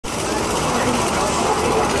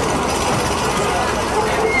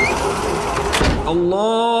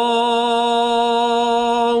الله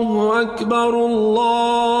أكبر الله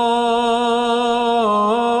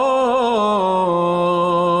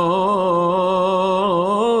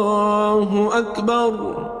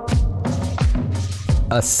أكبر.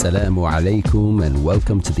 Assalamu alaikum and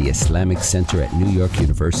welcome to the Islamic Center at New York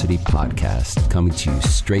University podcast, coming to you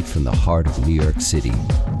straight from the heart of New York City.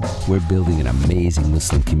 We're building an amazing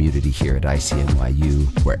Muslim community here at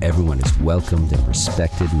ICNYU where everyone is welcomed and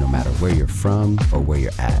respected no matter where you're from or where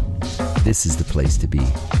you're at. This is the place to be.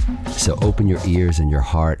 So open your ears and your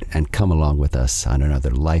heart and come along with us on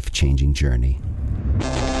another life-changing journey.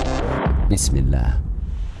 Bismillah.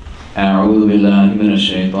 أعوذ بالله من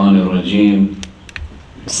الشيطان الرجيم.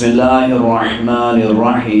 بسم الله الرحمن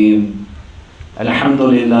الرحيم. الحمد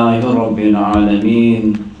لله رب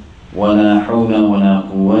العالمين ولا حول ولا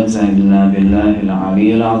قوة إلا بالله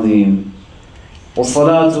العلي العظيم.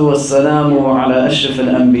 والصلاة والسلام على أشرف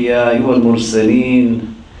الأنبياء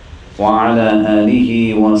والمرسلين وعلى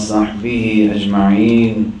آله وصحبه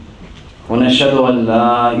أجمعين. ونشهد أن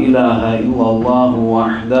لا إله إلا الله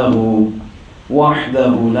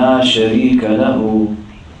وحده لا شريك له.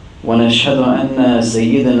 ونشهد أن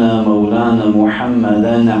سيدنا مولانا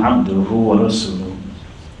محمدا عبده ورسوله.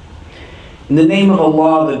 In the name of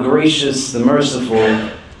Allah, the gracious, the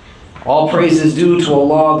merciful, all praise is due to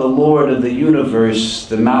Allah, the Lord of the universe,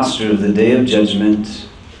 the master of the day of judgment.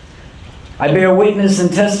 I bear witness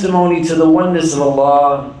and testimony to the oneness of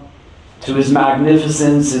Allah, to His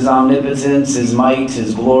magnificence, His omnipotence, His might,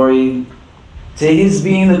 His glory, to His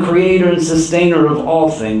being the creator and sustainer of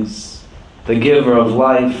all things, the giver of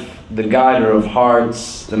life, the guider of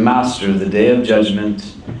hearts, the master of the day of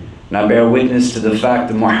judgment. And I bear witness to the fact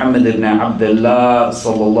that Muhammad ibn Abdullah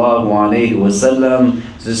sallallahu alayhi wasallam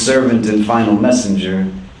is His servant and final messenger.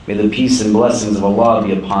 May the peace and blessings of Allah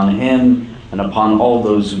be upon him and upon all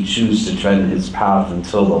those who choose to tread in his path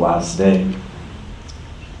until the last day.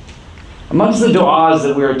 Amongst the du'as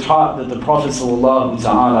that we are taught that the Prophet sallallahu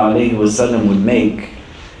ta'ala alayhi wasallam would make,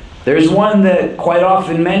 there's one that quite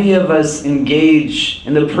often many of us engage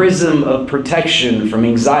in the prism of protection from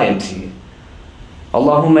anxiety.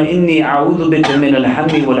 Allahumma inni a'udhu bika min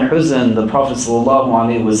al-hammi wal-huzn. The Prophet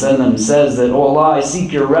ﷺ says that, oh Allah, I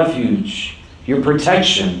seek your refuge, your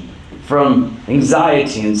protection from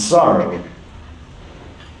anxiety and sorrow.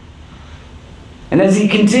 And as he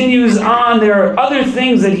continues on, there are other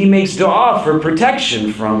things that he makes dua for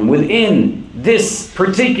protection from within this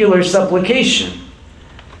particular supplication.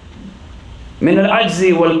 Min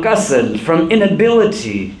al-ajzi wal-kasal, from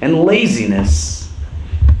inability and laziness.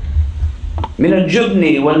 Min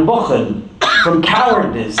al-jubni wal-bukhl, from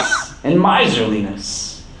cowardice and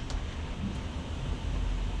miserliness.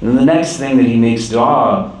 And then the next thing that he makes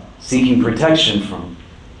dua, seeking protection from,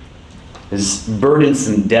 is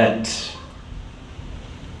burdensome debt.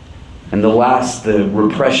 And the last, the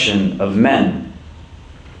repression of men.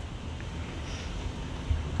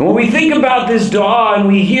 And when we think about this dua and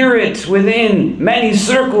we hear it within many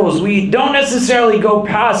circles, we don't necessarily go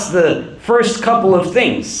past the first couple of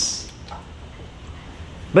things.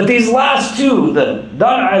 But these last two, the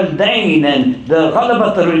dar' al-dain and the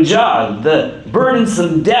ghalabat al-rijal, the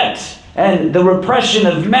burdensome debt and the repression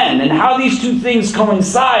of men, and how these two things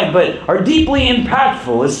coincide but are deeply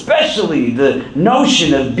impactful, especially the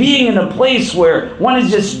notion of being in a place where one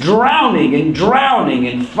is just drowning in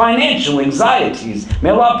financial anxieties. May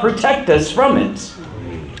Allah protect us from it.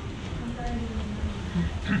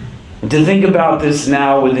 And to think about this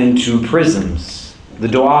now within two prisms, the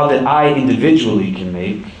dua that I individually can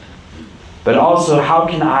make, but also how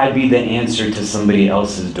can I be the answer to somebody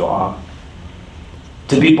else's dua?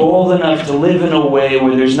 To be bold enough to live in a way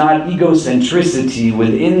where there's not egocentricity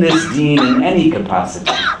within this deen in any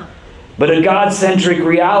capacity, but a God-centric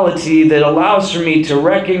reality that allows for me to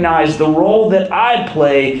recognize the role that I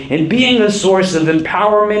play in being a source of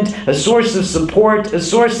empowerment, a source of support, a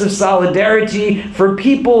source of solidarity for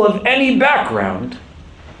people of any background,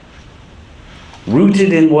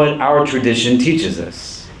 rooted in what our tradition teaches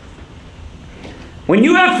us. When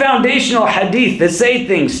you have foundational hadith that say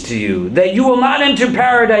things to you, that you will not enter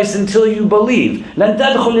paradise until you believe, لَن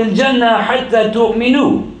تَدْخُلِ الْجَنَّةَ حَتَّى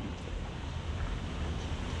تُؤْمِنُوا.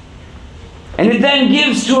 And it then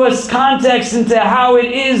gives to us context into how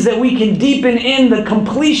it is that we can deepen in the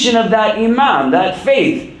completion of that iman, that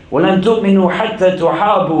faith. وَلَن تُؤْمِنُوا حَتَّى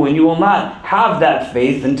تُحَابُوا. And you will not have that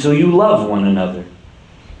faith until you love one another.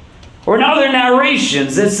 Or in other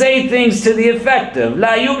narrations that say things to the effect of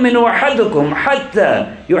لا يؤمن أحدكم حتى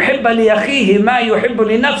يحب لأخيه ما يحب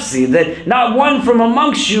لنفسه, that not one from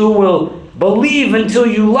amongst you will believe until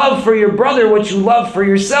you love for your brother what you love for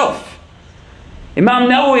yourself. Imam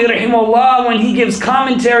Nawawi rahimahullah, when he gives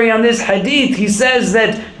commentary on this hadith, he says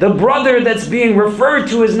that the brother that's being referred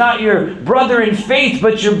to is not your brother in faith,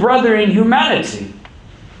 but your brother in humanity.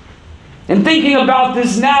 And thinking about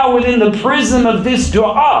this now within the prism of this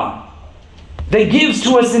dua, that gives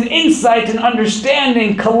to us an insight and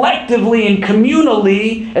understanding collectively and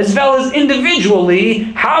communally, as well as individually,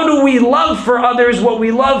 how do we love for others what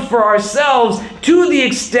we love for ourselves, to the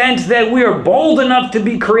extent that we are bold enough to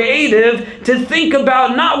be creative, to think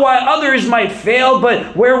about not why others might fail,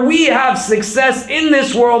 but where we have success in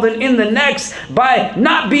this world and in the next, by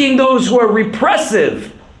not being those who are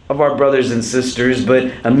repressive of our brothers and sisters,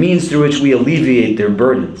 but a means through which we alleviate their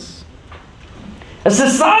burdens. A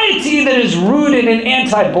society that is rooted in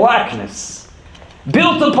anti-blackness,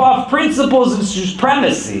 built upon principles of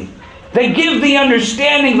supremacy, that give the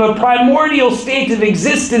understanding of a primordial state of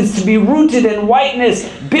existence to be rooted in whiteness,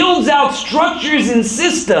 builds out structures and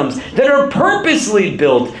systems that are purposely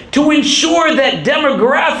built to ensure that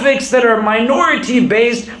demographics that are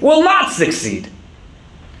minority-based will not succeed.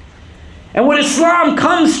 And what Islam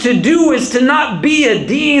comes to do is to not be a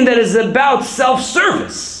deen that is about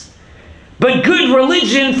self-service. But good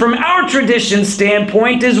religion, from our tradition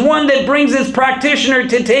standpoint, is one that brings its practitioner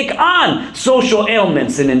to take on social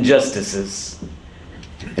ailments and injustices.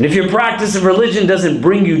 And if your practice of religion doesn't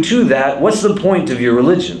bring you to that, what's the point of your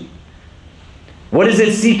religion? What is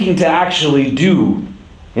it seeking to actually do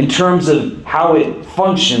in terms of how it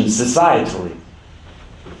functions societally?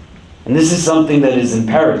 And this is something that is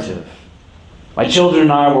imperative. My children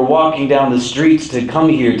and I were walking down the streets to come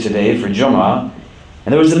here today for Jumu'ah,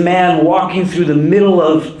 and there was a man walking through the middle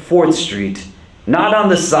of 4th Street, not on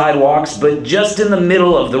the sidewalks, but just in the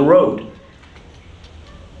middle of the road.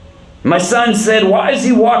 My son said, "Why is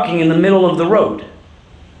he walking in the middle of the road?"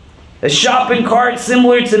 A shopping cart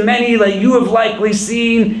similar to many that you have likely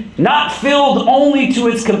seen, not filled only to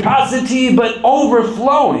its capacity, but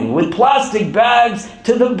overflowing with plastic bags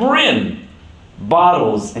to the brim,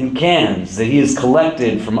 bottles and cans that he has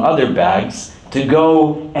collected from other bags to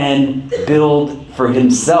go and build for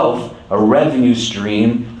himself a revenue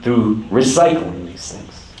stream through recycling these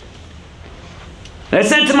things. And I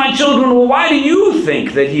said to my children, well, why do you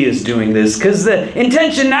think that he is doing this? Because the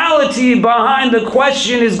intentionality behind the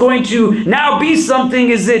question is going to now be something.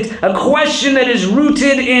 Is it a question that is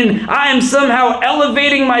rooted in I am somehow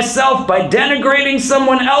elevating myself by denigrating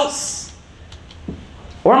someone else?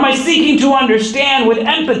 Or am I seeking to understand with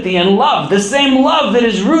empathy and love, the same love that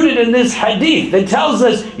is rooted in this hadith that tells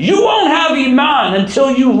us you won't have iman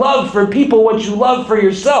until you love for people what you love for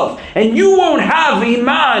yourself. And you won't have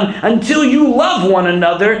iman until you love one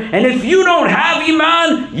another. And if you don't have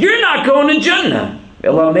iman, you're not going to Jannah. May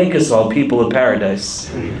Allah make us all people of paradise.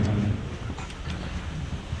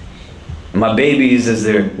 My babies, as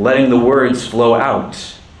they're letting the words flow out,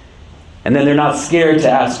 and then they're not scared to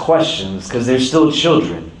ask questions because they're still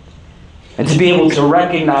children. And to be able to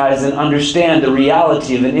recognize and understand the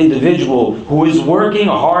reality of an individual who is working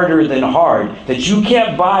harder than hard. That you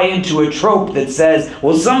can't buy into a trope that says,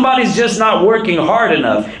 well, somebody's just not working hard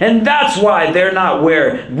enough. And that's why they're not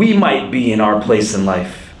where we might be in our place in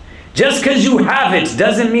life. Just because you have it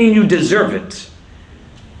doesn't mean you deserve it.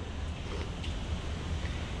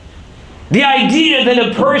 The idea that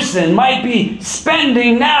a person might be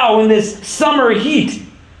spending now in this summer heat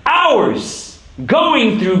hours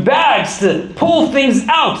going through bags to pull things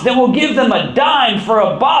out that will give them a dime for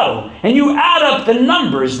a bottle. And you add up the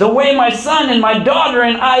numbers the way my son and my daughter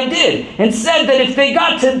and I did, and said that if they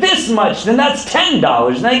got to this much, then that's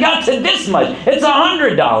 $10. And they got to this much, it's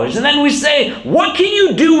 $100. And then we say, what can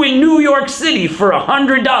you do in New York City for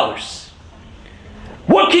 $100?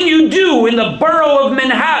 What can you do in the borough of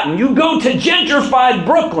Manhattan? You go to gentrified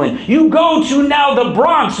Brooklyn. You go to now the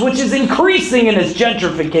Bronx, which is increasing in its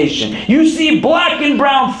gentrification. You see black and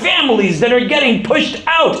brown families that are getting pushed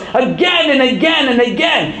out again and again and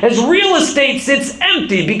again as real estate sits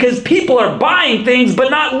empty because people are buying things but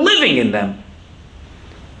not living in them.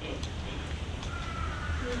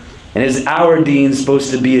 And is our deen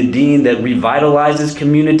supposed to be a deen that revitalizes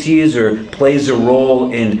communities or plays a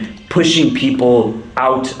role in pushing people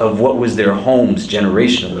out of what was their homes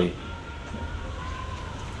generationally?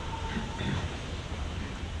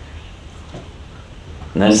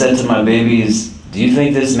 And I said to my babies, do you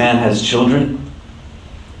think this man has children?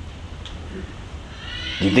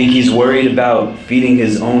 Do you think he's worried about feeding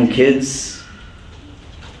his own kids?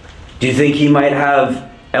 Do you think he might have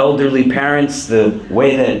elderly parents the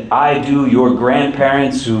way that I do, your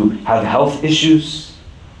grandparents who have health issues?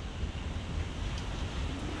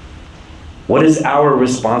 What is our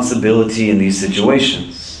responsibility in these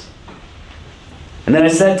situations? And then I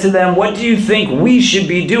said to them, what do you think we should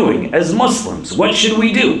be doing as Muslims? What should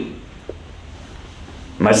we do?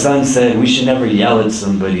 My son said, we should never yell at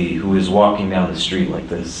somebody who is walking down the street like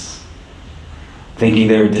this, thinking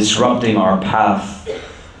they're disrupting our path,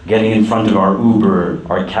 getting in front of our Uber,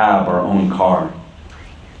 our cab, our own car.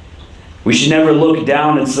 We should never look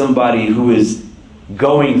down at somebody who is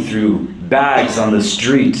going through bags on the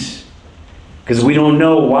street, because we don't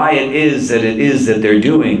know why it is that they're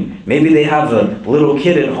doing. Maybe they have a little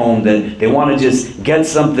kid at home that they want to just get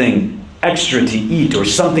something extra to eat, or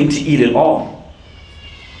something to eat at all.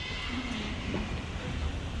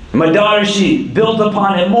 My daughter, she built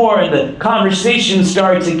upon it more, and the conversation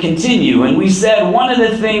started to continue. And we said one of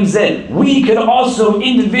the things that we could also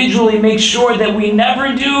individually make sure that we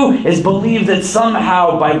never do is believe that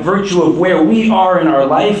somehow, by virtue of where we are in our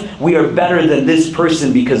life, we are better than this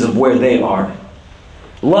person because of where they are.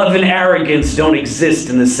 Love and arrogance don't exist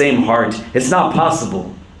in the same heart. It's not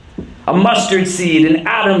possible. A mustard seed, an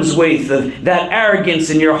atom's weight of that arrogance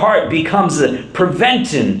in your heart becomes a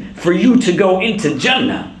prevention for you to go into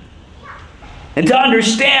Jannah. And to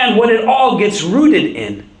understand what it all gets rooted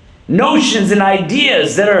in. Notions and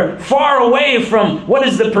ideas that are far away from what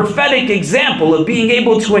is the prophetic example of being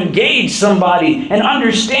able to engage somebody and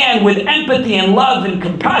understand with empathy and love and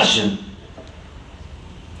compassion.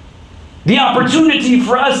 The opportunity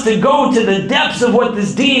for us to go to the depths of what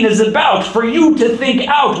this deen is about, for you to think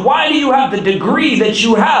out, why do you have the degree that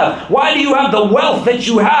you have? Why do you have the wealth that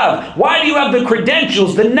you have? Why do you have the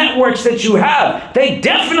credentials, the networks that you have? They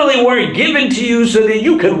definitely weren't given to you so that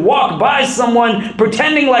you could walk by someone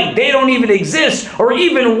pretending like they don't even exist, or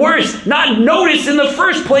even worse, not notice in the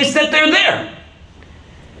first place that they're there.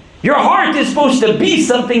 Your heart is supposed to be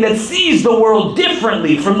something that sees the world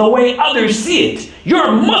differently from the way others see it. You're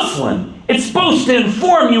a Muslim. It's supposed to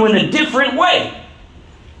inform you in a different way.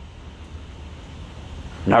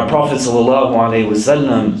 And our Prophet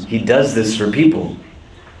ﷺ, he does this for people.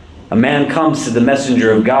 A man comes to the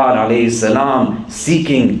Messenger of God ﷺ,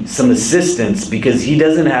 seeking some assistance because he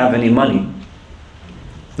doesn't have any money.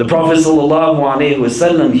 The Prophet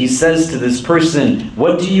ﷺ, he says to this person,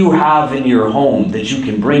 what do you have in your home that you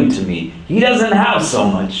can bring to me? He doesn't have so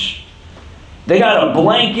much. They got a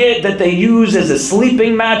blanket that they use as a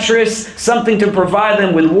sleeping mattress, something to provide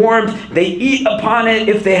them with warmth. They eat upon it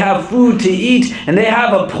if they have food to eat, and they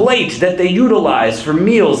have a plate that they utilize for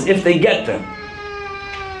meals if they get them.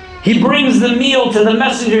 He brings the meal to the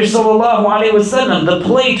Messenger ﷺ, the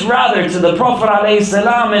plate rather, to the Prophet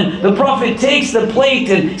ﷺ, and the Prophet takes the plate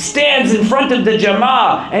and stands in front of the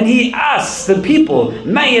Jama'ah, and he asks the people,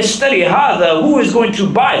 "Man yashtari hadha?" Who is going to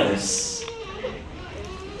buy this?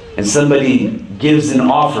 And somebody gives an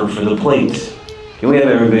offer for the plate. Can we have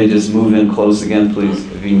everybody just move in close again, please?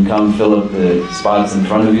 If you can come fill up the spots in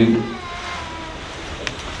front of you.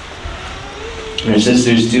 And our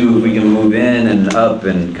sisters too, if we can move in and up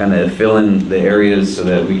and kind of fill in the areas so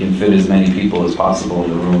that we can fit as many people as possible in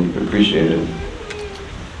the room. We appreciate it.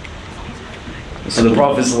 So the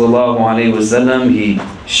Prophet ﷺ, he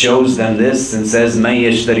shows them this and says, "Man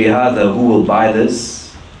yashtari hadha?" Who will buy this?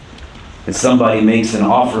 And somebody makes an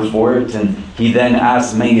offer for it, and he then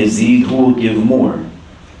asks, "Man yazid?" Who will give more?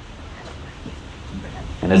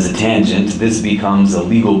 And as a tangent, this becomes a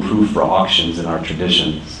legal proof for auctions in our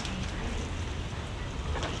traditions.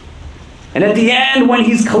 And at the end, when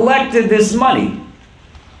he's collected this money,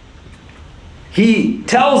 he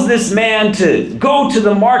tells this man to go to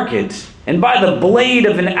the market and buy the blade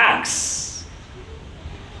of an axe.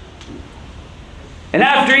 And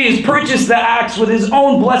after he has purchased the axe with his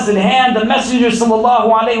own blessed hand, the Messenger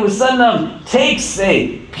ﷺ takes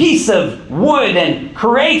a piece of wood and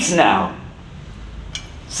creates now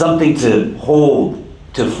something to hold,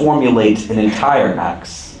 to formulate an entire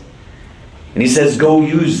axe. And he says, "Go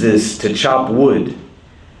use this to chop wood,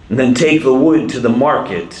 and then take the wood to the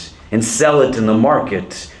market and sell it in the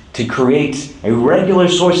market to create a regular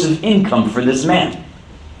source of income for this man."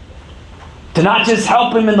 To not just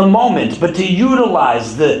help him in the moment, but to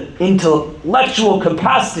utilize the intellectual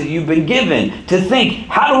capacity you've been given to think,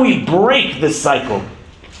 how do we break this cycle?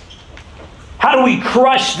 How do we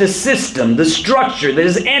crush the system, the structure that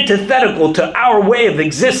is antithetical to our way of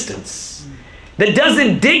existence? That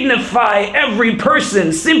doesn't dignify every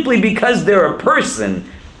person simply because they're a person.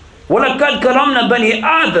 وَلَقَدْ كَرَمْنَا بَنِي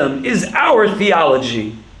Adam is our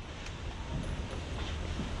theology.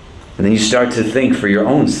 And then you start to think for your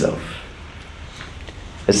own self.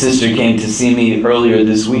 A sister came to see me earlier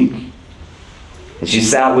this week, and she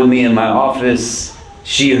sat with me in my office.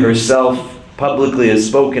 She herself publicly has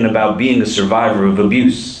spoken about being a survivor of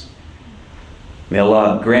abuse. May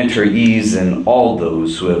Allah grant her ease and all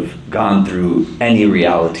those who have gone through any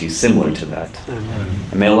reality similar to that.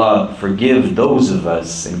 And may Allah forgive those of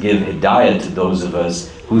us and give hidayah to those of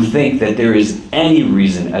us who think that there is any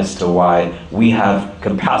reason as to why we have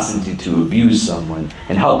capacity to abuse someone,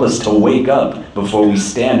 and help us to wake up before we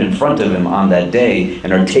stand in front of him on that day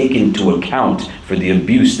and are taken into account for the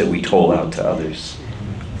abuse that we toll out to others.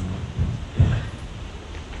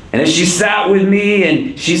 And as she sat with me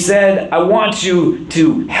and she said, I want you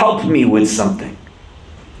to help me with something.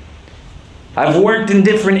 I've worked in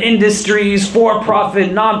different industries,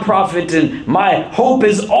 for-profit, non-profit, and my hope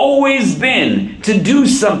has always been to do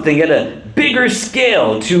something at a bigger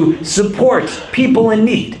scale to support people in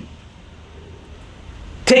need.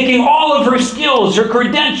 Taking all of her skills, her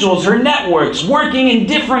credentials, her networks, working in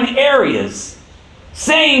different areas,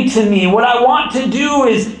 saying to me, what I want to do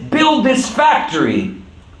is build this factory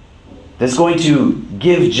that's going to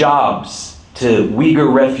give jobs to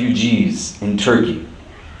Uyghur refugees in Turkey.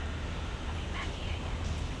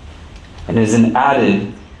 And as an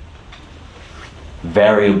added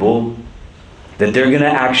variable, that they're going to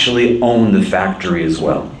actually own the factory as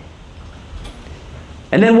well.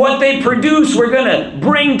 And then what they produce, we're going to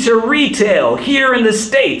bring to retail here in the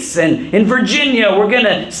States. And in Virginia, we're going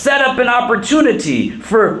to set up an opportunity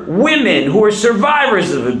for women who are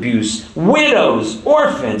survivors of abuse, widows,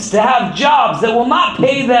 orphans, to have jobs that will not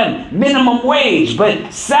pay them minimum wage,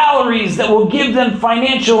 but salaries that will give them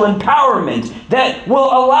financial empowerment, that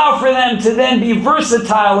will allow for them to then be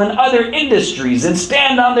versatile in other industries and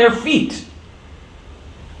stand on their feet.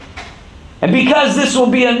 And because this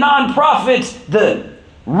will be a nonprofit, the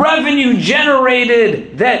revenue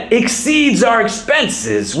generated that exceeds our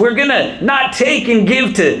expenses, we're going to not take and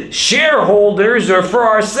give to shareholders or for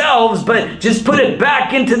ourselves, but just put it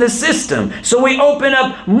back into the system. So we open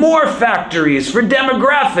up more factories for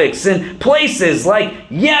demographics in places like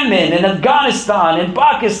Yemen and Afghanistan and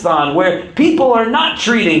Pakistan, where people are not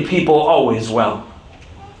treating people always well.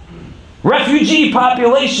 Refugee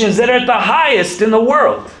populations that are at the highest in the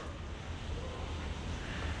world.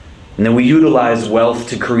 And then we utilize wealth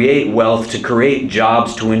to create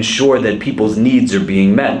jobs to ensure that people's needs are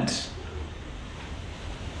being met.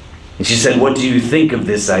 And she said, what do you think of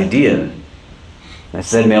this idea? And I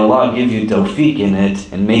said, may Allah give you tawfiq in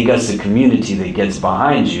it and make us a community that gets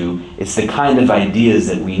behind you. It's the kind of ideas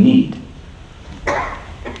that we need.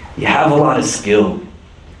 You have a lot of skill.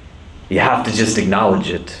 You have to just acknowledge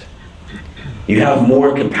it. You have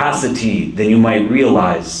more capacity than you might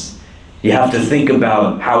realize. You have to think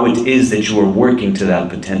about how it is that you are working to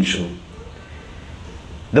that potential.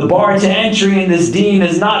 The bar to entry in this deen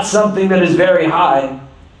is not something that is very high.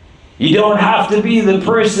 You don't have to be the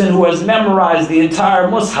person who has memorized the entire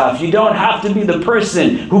Mus'haf. You don't have to be the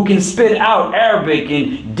person who can spit out Arabic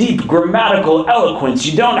in deep grammatical eloquence.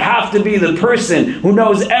 You don't have to be the person who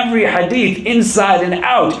knows every hadith inside and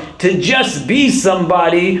out to just be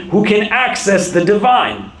somebody who can access the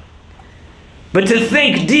divine. But to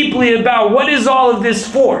think deeply about what is all of this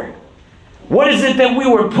for? What is it that we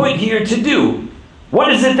were put here to do? What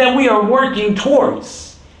is it that we are working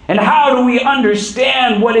towards? And how do we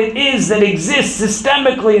understand what it is that exists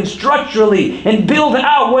systemically and structurally, and build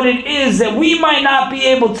out what it is that we might not be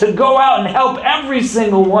able to go out and help every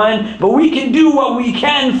single one, but we can do what we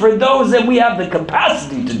can for those that we have the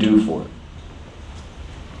capacity to do for?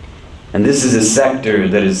 And this is a sector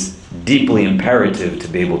that is deeply imperative to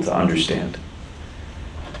be able to understand.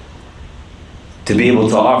 To be able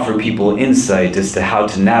to offer people insight as to how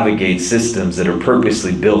to navigate systems that are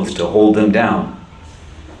purposely built to hold them down.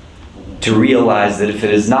 To realize that if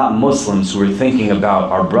it is not Muslims who are thinking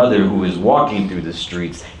about our brother who is walking through the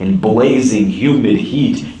streets in blazing humid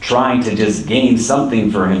heat, trying to just gain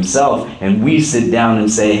something for himself, and we sit down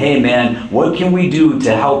and say, hey man, what can we do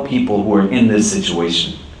to help people who are in this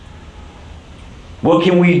situation? What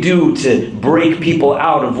can we do to break people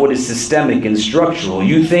out of what is systemic and structural?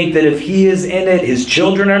 You think that if he is in it, his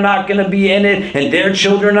children are not going to be in it, and their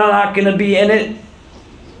children are not going to be in it?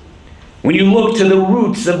 When you look to the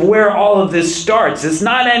roots of where all of this starts, it's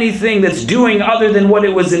not anything that's doing other than what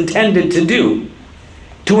it was intended to do.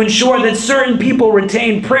 To ensure that certain people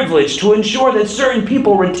retain privilege, to ensure that certain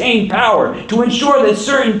people retain power, to ensure that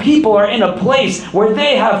certain people are in a place where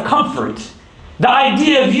they have comfort. The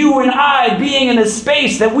idea of you and I being in a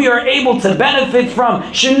space that we are able to benefit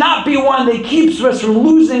from should not be one that keeps us from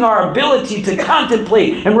losing our ability to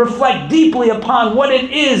contemplate and reflect deeply upon what it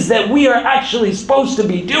is that we are actually supposed to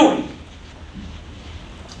be doing.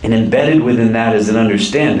 And embedded within that is an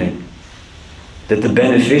understanding that the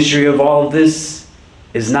beneficiary of all of this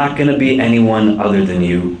is not going to be anyone other than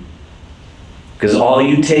you. Because all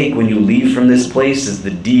you take when you leave from this place is the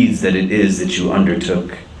deeds that it is that you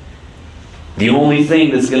undertook. The only thing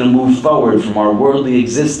that's going to move forward from our worldly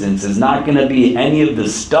existence is not going to be any of the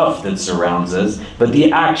stuff that surrounds us, but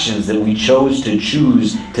the actions that we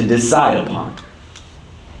choose to decide upon.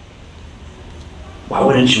 Why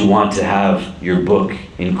wouldn't you want to have your book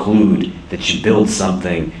include that you build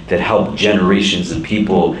something that helped generations of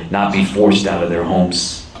people not be forced out of their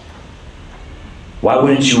homes? Why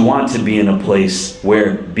wouldn't you want to be in a place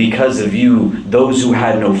where, because of you, those who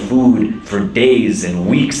had no food for days and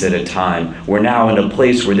weeks at a time were now in a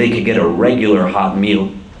place where they could get a regular hot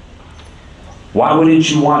meal? Why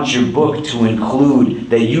wouldn't you want your book to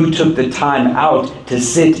include that you took the time out to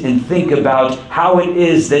sit and think about how it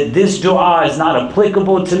is that this dua is not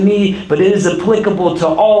applicable to me, but it is applicable to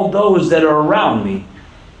all those that are around me?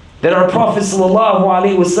 That our Prophet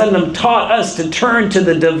ﷺ taught us to turn to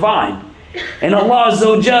the divine. And Allah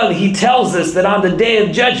Azza wa Jal, He tells us that on the day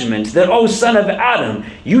of judgment, that, O son of Adam,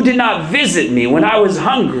 you did not visit me when I was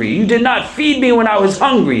hungry. You did not feed me when I was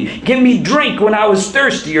hungry. Give me drink when I was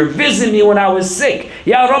thirsty, or visit me when I was sick.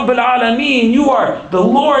 Ya Rabbil Alameen, you are the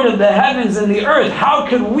Lord of the heavens and the earth. How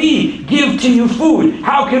could we give to you food?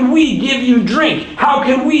 How could we give you drink? How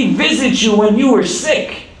could we visit you when you were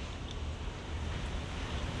sick?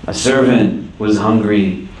 A servant was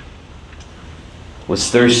hungry, was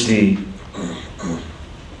thirsty.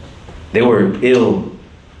 They were ill.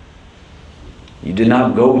 You did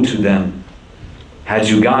not go to them. Had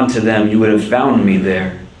you gone to them, you would have found me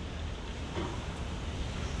there.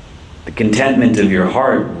 The contentment of your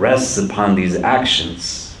heart rests upon these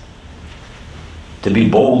actions. To be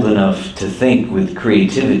bold enough to think with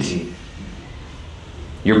creativity.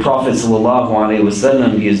 Your Prophet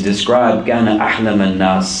ﷺ, he is described, kana ahlam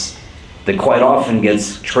an-nas, that quite often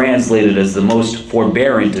gets translated as the most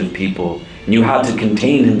forbearant of people. Knew how to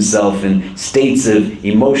contain himself in states of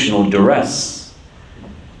emotional duress.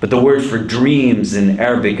 But the word for dreams in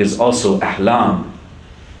Arabic is also ahlam.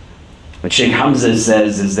 What Sheikh Hamza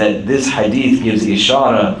says is that this hadith gives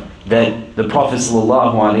ishara that the Prophet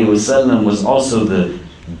ﷺ was also the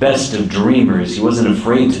best of dreamers. He wasn't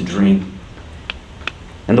afraid to dream.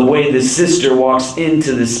 And the way the sister walks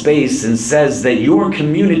into the space and says that your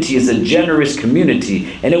community is a generous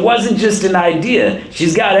community. And it wasn't just an idea.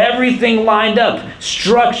 She's got everything lined up,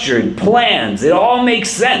 structured, plans. It all makes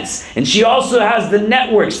sense. And she also has the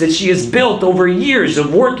networks that she has built over years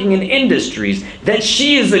of working in industries, that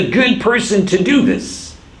she is a good person to do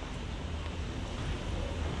this.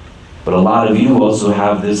 But a lot of you also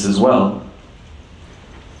have this as well.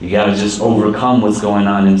 You got to just overcome what's going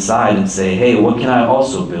on inside and say, hey, what can I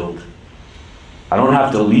also build? I don't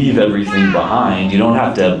have to leave everything behind. You don't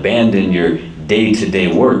have to abandon your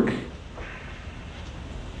day-to-day work.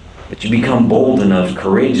 But you become bold enough,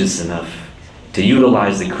 courageous enough to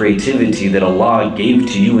utilize the creativity that Allah gave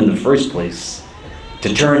to you in the first place.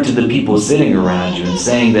 To turn to the people sitting around you and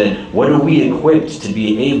saying that, what are we equipped to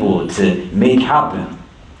be able to make happen?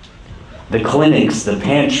 The clinics, the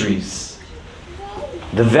pantries,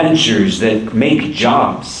 the ventures that make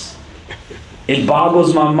jobs. It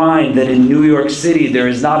boggles my mind that in New York City there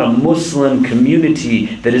is not a Muslim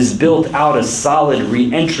community that has built out a solid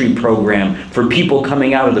re-entry program for people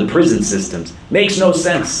coming out of the prison systems. Makes no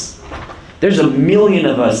sense. There's 1 million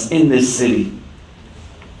of us in this city.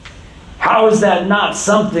 How is that not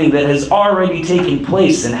something that has already taken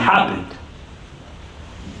place and happened?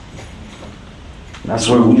 That's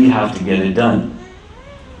where we have to get it done.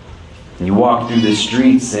 You walk through the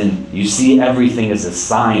streets and you see everything as a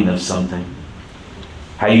sign of something.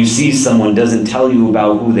 How you see someone doesn't tell you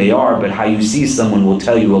about who they are, but how you see someone will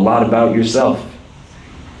tell you a lot about yourself.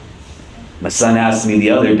 My son asked me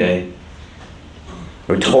the other day,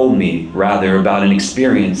 or told me rather, about an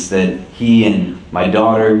experience that he and my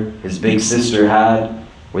daughter, his big sister, had,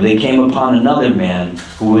 where they came upon another man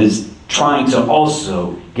who was trying to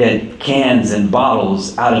also get cans and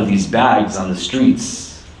bottles out of these bags on the streets.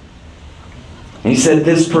 And he said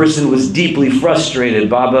this person was deeply frustrated,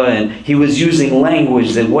 Baba, and he was using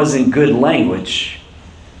language that wasn't good language.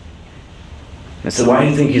 I said, why do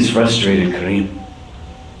you think he's frustrated, Kareem?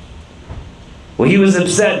 Well, he was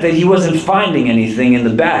upset that he wasn't finding anything in the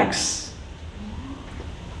bags.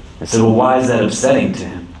 I said, well, why is that upsetting to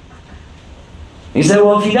him? He said,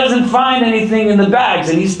 well, if he doesn't find anything in the bags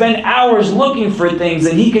and he spent hours looking for things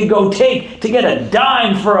that he could go take to get a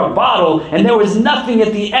dime for a bottle, and there was nothing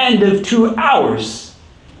at the end of 2 hours,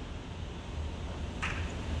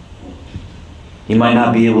 he might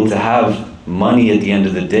not be able to have money at the end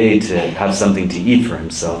of the day to have something to eat for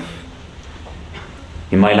himself.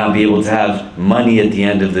 He might not be able to have money at the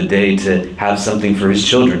end of the day to have something for his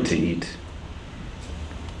children to eat.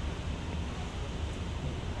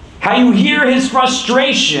 How you hear his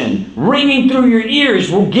frustration ringing through your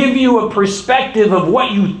ears will give you a perspective of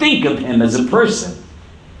what you think of him as a person.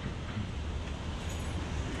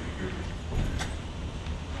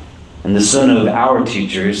 And the sunnah of our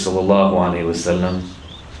teachers, sallallahu alaihi wasallam,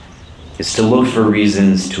 is to look for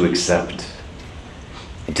reasons to accept,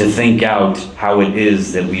 and to think out how it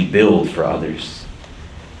is that we build for others.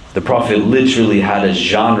 The Prophet literally had a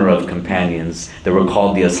genre of companions that were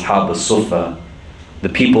called the Ashab al-Sufa, the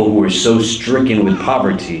people who were so stricken with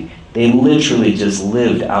poverty, they literally just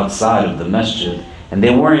lived outside of the masjid. And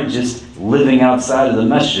they weren't just living outside of the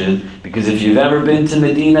masjid, because if you've ever been to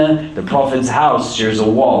Medina, the Prophet's house shares a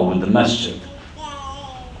wall with the masjid.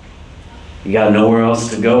 You got nowhere else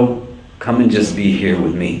to go? Come and just be here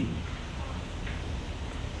with me.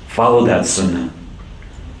 Follow that sunnah.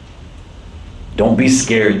 Don't be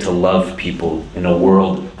scared to love people in a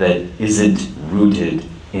world that isn't rooted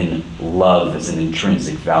in love as an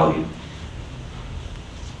intrinsic value.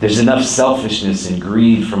 There's enough selfishness and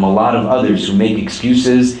greed from a lot of others who make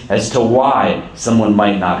excuses as to why someone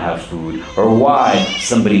might not have food or why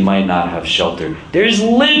somebody might not have shelter. There's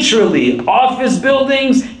literally office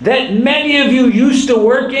buildings that many of you used to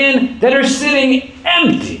work in that are sitting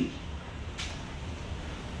empty.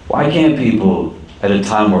 Why can't people, at a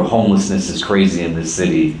time where homelessness is crazy in this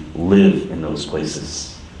city, live in those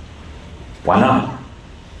places? Why not?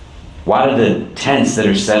 Why do the tents that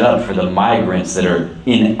are set up for the migrants that are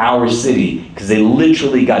in our city, because they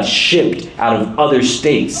literally got shipped out of other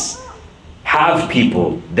states, have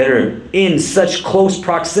people that are in such close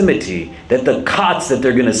proximity that the cots that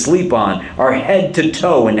they're going to sleep on are head to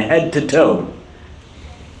toe and head to toe?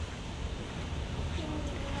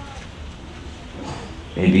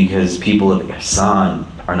 Maybe because people of Ihsan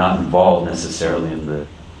are not involved necessarily in the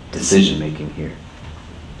decision making here.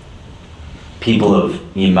 People of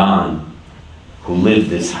Iman who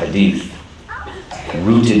live this hadith,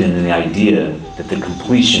 rooted in the idea that the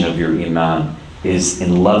completion of your Iman is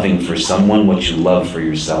in loving for someone what you love for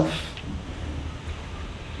yourself.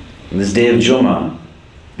 On this day of Jumu'ah,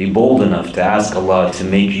 be bold enough to ask Allah to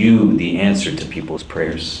make you the answer to people's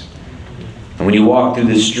prayers. And when you walk through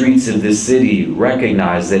the streets of this city,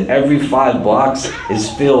 recognize that every 5 blocks is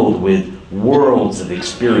filled with worlds of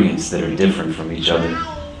experience that are different from each other.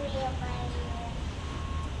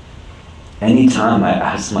 Anytime I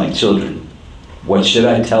ask my children, what should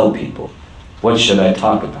I tell people? What should I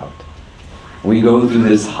talk about? We go through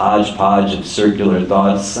this hodgepodge of circular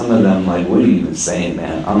thoughts. Some of them like, what are you even saying,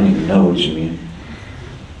 man? I don't even know what you mean.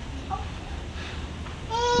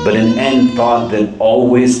 But an end thought that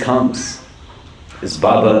always comes is,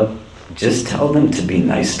 Baba, just tell them to be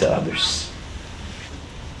nice to others.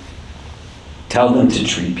 Tell them to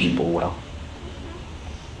treat people well.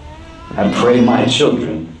 I pray my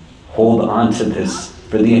children hold on to this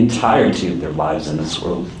for the entirety of their lives in this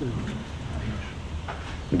world.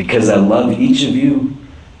 Because I love each of you,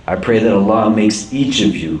 I pray that Allah makes each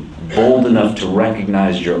of you bold enough to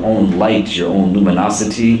recognize your own light, your own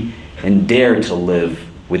luminosity, and dare to live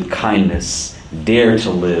with kindness, dare to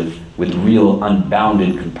live with real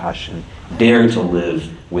unbounded compassion, dare to live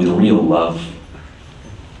with real love.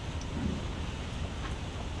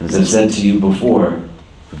 As I've said to you before,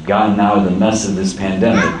 we've gotten out of the mess of this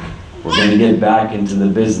pandemic. We're going to get back into the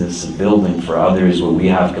business of building for others what we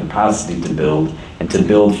have capacity to build, and to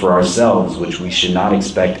build for ourselves which we should not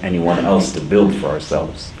expect anyone else to build for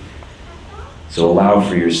ourselves. So allow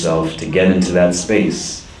for yourself to get into that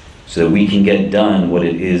space so that we can get done what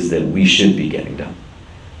it is that we should be getting done.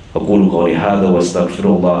 أقول قولي هذا واستغفر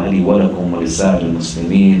الله لي ولكم ولسائر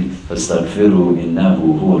المسلمين فاستغفروه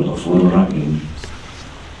إنه هو الغفور الرحيم.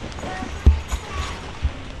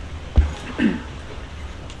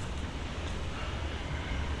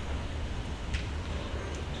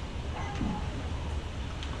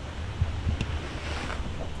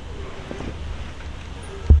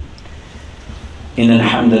 إن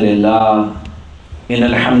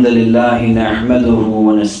الحمد لله نحمده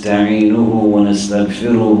ونستعينه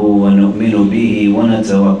ونستغفره ونؤمن به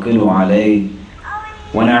ونتوكل عليه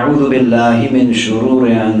ونعوذ بالله من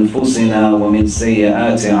شرور أنفسنا ومن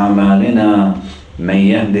سيئات أعمالنا من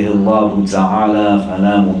يهده الله تعالى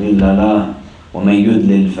فلا مضل له ومن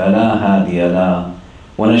يضلل فلا هادي له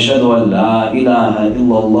ونشهد أن لا إله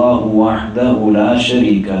إلا الله وحده لا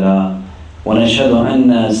شريك له ونشهد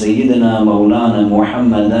أن سيدنا مولانا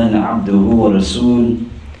محمدا عبده ورسوله.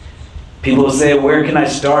 People say, where can I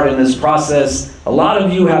start in this process? A lot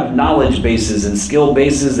of you have knowledge bases and skill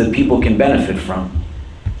bases that people can benefit from.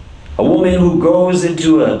 A woman who goes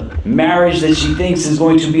into a marriage that she thinks is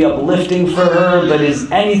going to be uplifting for her, but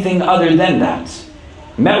is anything other than that.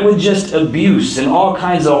 met with just abuse and all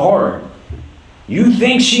kinds of horror. You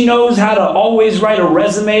think she knows how to always write a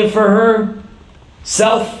resume for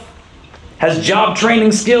herself? Has job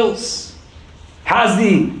training skills? Has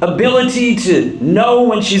the ability to know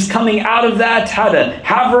when she's coming out of that, how to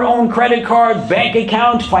have her own credit card, bank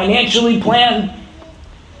account, financially plan?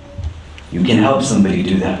 You can help somebody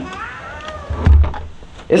do that.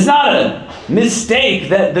 It's not a mistake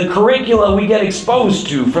that the curricula we get exposed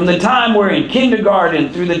to from the time we're in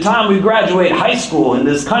kindergarten through the time we graduate high school in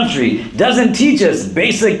this country doesn't teach us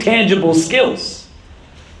basic tangible skills.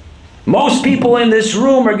 Most people in this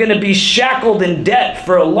room are going to be shackled in debt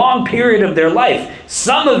for a long period of their life.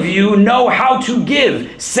 Some of you know how to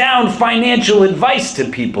give sound financial advice to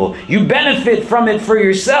people. You benefit from it for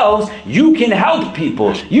yourselves. You can help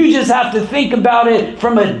people. You just have to think about it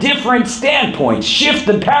from a different standpoint. Shift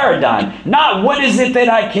the paradigm. Not what is it that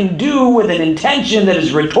I can do with an intention that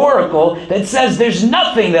is rhetorical, that says there's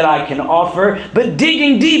nothing that I can offer, but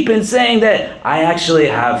digging deep and saying that I actually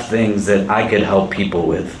have things that I could help people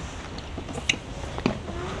with.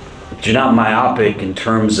 You're not myopic in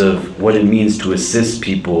terms of what it means to assist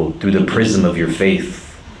people through the prism of your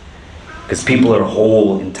faith. Because people are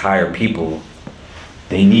whole, entire people.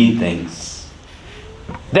 They need things.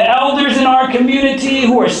 The elders in our community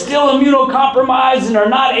who are still immunocompromised and are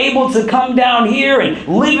not able to come down here and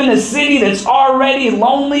live in a city that's already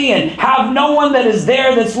lonely and have no one that is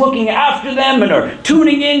there that's looking after them and are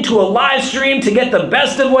tuning in to a live stream to get the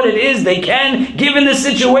best of what it is they can given the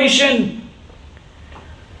situation.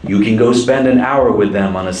 You can go spend an hour with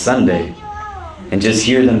them on a Sunday and just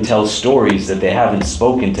hear them tell stories that they haven't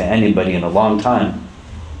spoken to anybody in a long time.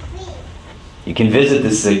 You can visit the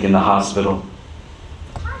sick in the hospital.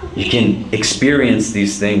 You can experience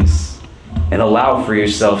these things and allow for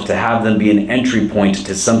yourself to have them be an entry point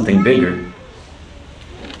to something bigger.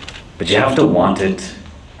 But you have to want it.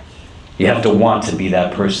 You have to want to be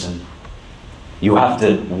that person. You have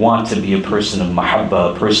to want to be a person of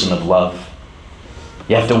mahabbah, a person of love.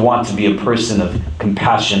 You have to want to be a person of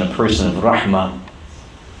compassion, a person of rahmah.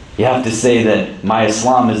 You have to say that my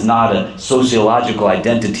Islam is not a sociological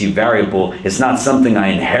identity variable. It's not something I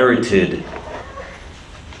inherited.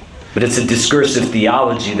 But it's a discursive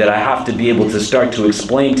theology that I have to be able to start to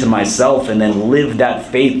explain to myself and then live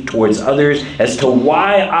that faith towards others as to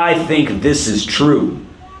why I think this is true.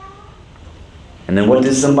 And then what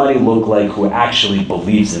does somebody look like who actually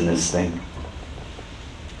believes in this thing?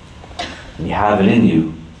 And you have it in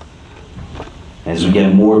you. As we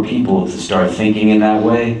get more people to start thinking in that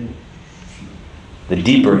way, the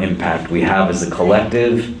deeper impact we have as a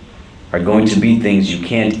collective are going to be things you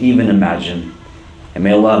can't even imagine. And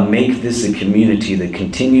may Allah make this a community that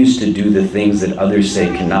continues to do the things that others say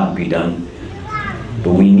cannot be done.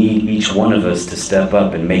 But we need each one of us to step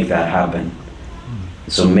up and make that happen.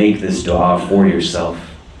 So make this dua for yourself.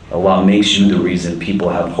 Allah makes you the reason people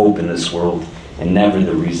have hope in this world, and never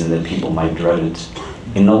the reason that people might dread it.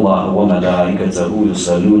 Inna Allah wa malaikatahu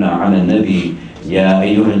yusalluna ala nabi ya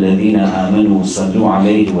ayyuhalladhina amanu sallu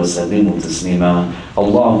alayhi wa sallimu taslima.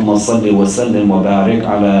 Allahumma salli wa sallim wa barik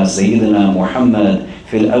ala sayyidina Muhammad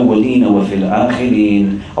في الأولين وفي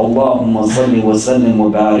الآخرين. اللهم صل وسلم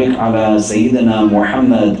وبارك على سيدنا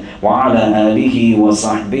محمد وعلى آله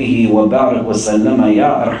وصحبه وبارك وسلم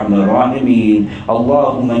يا أرحم الراحمين.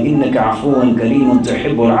 اللهم إنك عفو كريم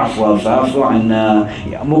تحب العفو فاعف عنا.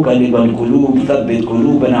 يا مقلب القلوب ثبت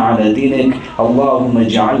قلوبنا على دينك. اللهم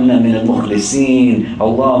اجعلنا من المخلصين.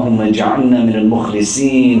 اللهم اجعلنا من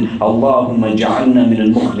المخلصين. اللهم اجعلنا من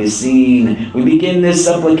المخلصين. We begin this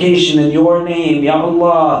supplication in your name, Ya Allah,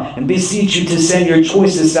 and beseech you to send your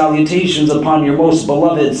choicest salutations upon your most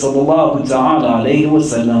beloved sallallahu ta'ala alayhi wa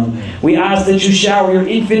sallam. We ask that you shower your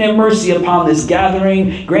infinite mercy upon this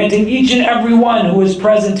gathering, granting each and every one who is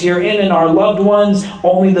present herein and our loved ones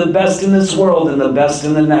only the best in this world and the best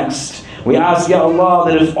in the next. We ask, Ya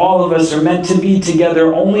Allah, that if all of us are meant to be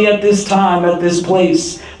together only at this time, at this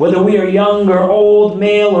place, whether we are young or old,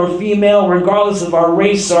 male or female, regardless of our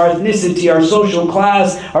race, our ethnicity, our social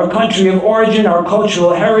class, our country of origin, our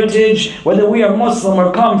cultural heritage, whether we are Muslim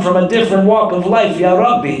or come from a different walk of life, Ya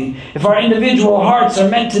Rabbi, if our individual hearts are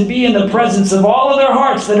meant to be in the presence of all other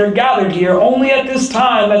hearts that are gathered here only at this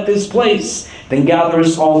time, at this place, Then gather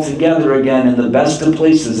us all together again in the best of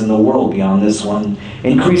places in the world beyond this one.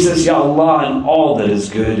 Increase us, Ya Allah, in all that is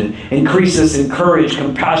good. Increase us in courage,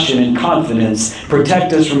 compassion, and confidence.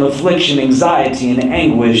 Protect us from affliction, anxiety, and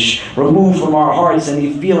anguish. Remove from our hearts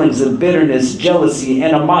any feelings of bitterness, jealousy,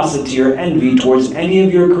 animosity, or envy towards any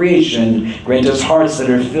of your creation. Grant us hearts that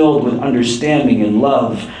are filled with understanding and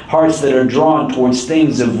love. Hearts that are drawn towards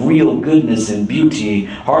things of real goodness and beauty.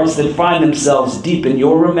 Hearts that find themselves deep in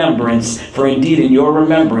your remembrance, for indeed in your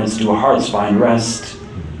remembrance do hearts find rest.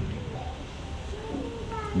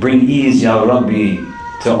 Bring ease, Ya Rabbi,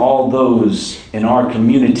 to all those in our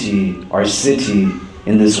community, our city,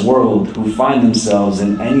 in this world who find themselves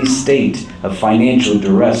in any state of financial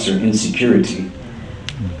duress or insecurity.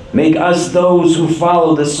 Make us those who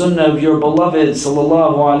follow the sunnah of your beloved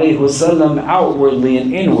sallallahu alaihi wasallam outwardly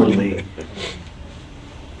and inwardly,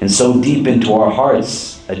 and so deep into our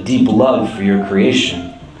hearts a deep love for your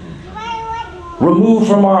creation. Remove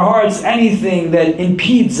from our hearts anything that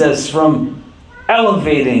impedes us from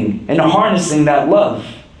elevating and harnessing that love,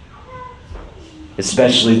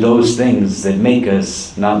 especially those things that make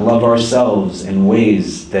us not love ourselves in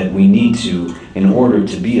ways that we need to in order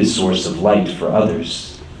to be a source of light for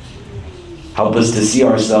others. Help us to see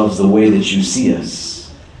ourselves the way that you see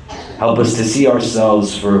us. Help us to see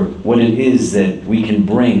ourselves for what it is that we can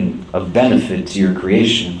bring of benefit to your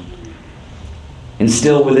creation.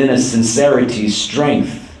 Instill within us sincerity,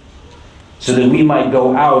 strength, so that we might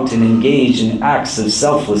go out and engage in acts of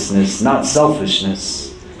selflessness, not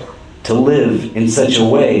selfishness, to live in such a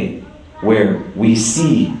way where we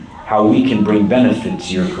see how we can bring benefit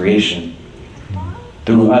to your creation.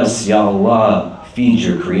 Through us, Ya Allah, feed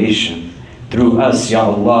your creation. Through us, Ya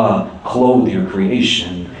Allah, clothe your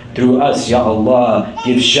creation. Through us, Ya Allah,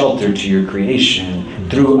 give shelter to your creation.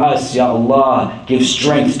 Through us, Ya Allah, give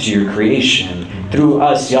strength to your creation. Through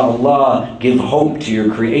us, Ya Allah, give hope to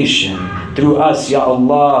your creation. Through us, Ya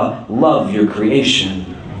Allah, love your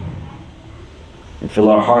creation. And fill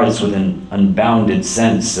our hearts with an unbounded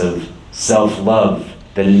sense of self-love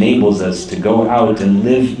that enables us to go out and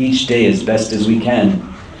live each day as best as we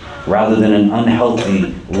can, rather than an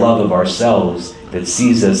unhealthy love of ourselves that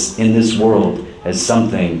sees us in this world as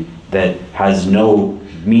something that has no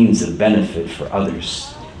means of benefit for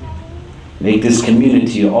others. Make this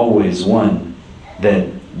community always one that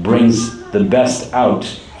brings the best out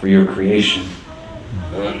for your creation.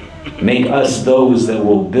 Make us those that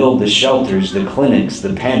will build the shelters, the clinics,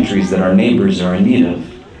 the pantries that our neighbors are in need of.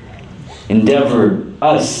 Endeavor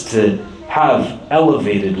us to have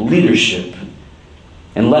elevated leadership,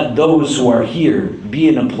 and let those who are here be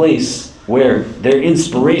in a place where their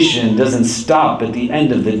inspiration doesn't stop at the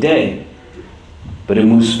end of the day, but it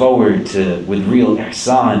moves forward to, with real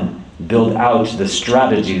ihsan, build out the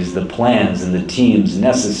strategies, the plans, and the teams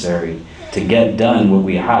necessary to get done what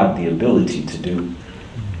we have the ability to do.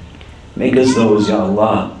 Make us those, Ya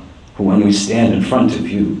Allah, who when we stand in front of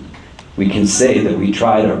you, we can say that we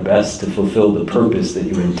tried our best to fulfill the purpose that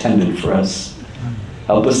you intended for us.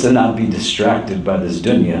 Help us to not be distracted by this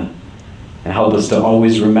dunya, and help us to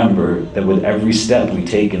always remember that with every step we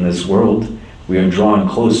take in this world, we are drawn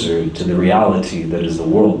closer to the reality that is the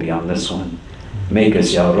world beyond this one. Make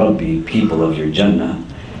us, Ya Rabbi, people of your Jannah.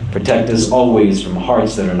 Protect us always from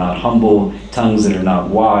hearts that are not humble, tongues that are not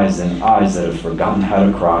wise, and eyes that have forgotten how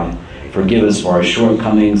to cry. Forgive us for our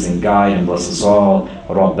shortcomings and guide and bless us all.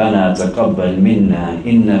 رَبَّنَا تَقَبَّلْ مِنَّا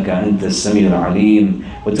إِنَّكَ أَنْتَ السَّمِيعُ الْعَلِيمُ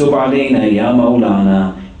وَتُبْ عَلَيْنَا يَا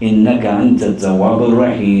مَوْلَانَا إِنَّكَ أَنْتَ التَّوَّابُ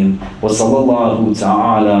الرَّحِيمُ وصلى الله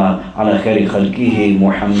تعالى على خير خلقه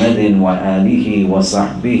محمد وآله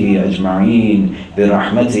وصحبه أجمعين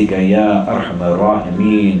برحمتك يا أرحم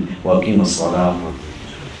الراحمين وأقم الصلاة.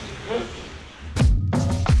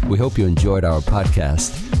 We hope you enjoyed our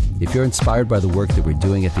podcast. If you're inspired by the work that we're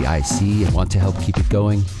doing at the IC and want to help keep it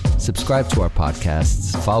going, subscribe to our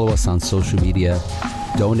podcasts, follow us on social media,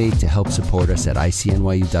 donate to help support us at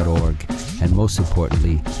ICNYU.org, and most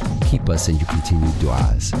importantly, keep us in your continued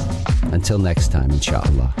du'as. Until next time,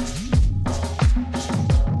 inshallah.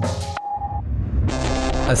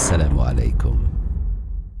 Assalamu alaikum.